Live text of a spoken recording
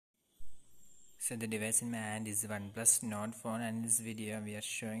So the device in my hand is OnePlus Nord phone, and in this video we are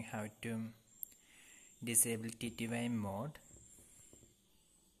showing how to disable TTY mode.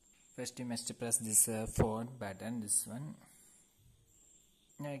 First you must press this phone button, this one.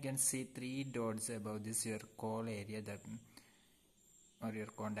 Now you can see three dots above this your call area or your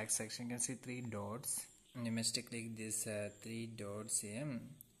contact section. You can see three dots. And you must click this three dots here.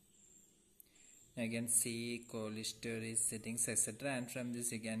 You can see call history, settings, etc. And from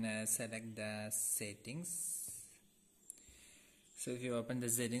this you can select the settings. So if you open the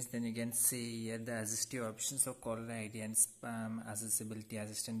settings, then you can see here the assistive options of caller ID and spam, accessibility,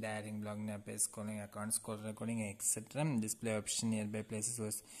 assistant dialing, blocking, page calling, accounts, call recording, etc. Display option, nearby places,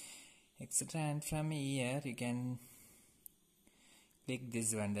 was etc. And from here you can click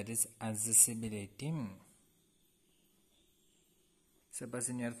this one, that is accessibility. Suppose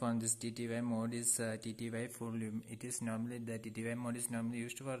in your phone this TTY mode is TTY full. It is normally, the TTY mode is normally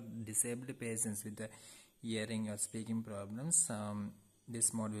used for disabled patients with the hearing or speaking problems.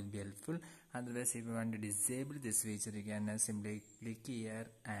 This mode will be helpful. Otherwise, if you want to disable this feature, you can simply click here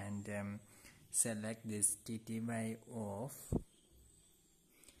and select this TTY off.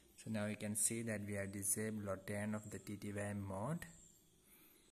 So now you can see that we have disabled or turned off the TTY mode.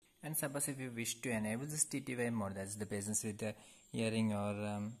 And suppose if you wish to enable this TTY mode, that's the patients with the hearing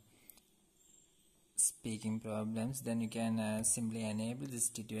or speaking problems, then you can simply enable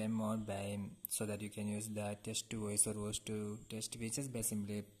this TTY mode so that you can use the text to voice or voice to text features by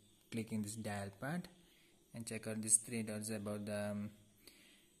simply clicking this dial pad and check out these three dots above the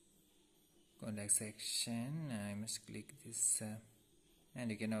contact section. I must click this and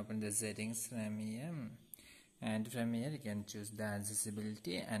you can open the settings from here. And from here you can choose the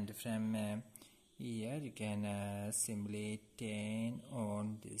accessibility, and from here you can simply turn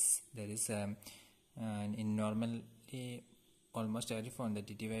on this. There is in normally almost every phone the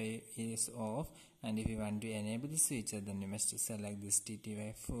TTY is off, and if you want to enable this feature, then you must select this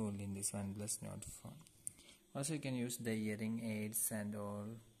TTY full in this OnePlus Nord phone. Also you can use the hearing aids and all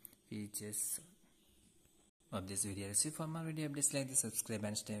features of this video. So for more video updates like this, subscribe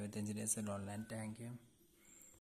and stay with Engineers Online. Thank you.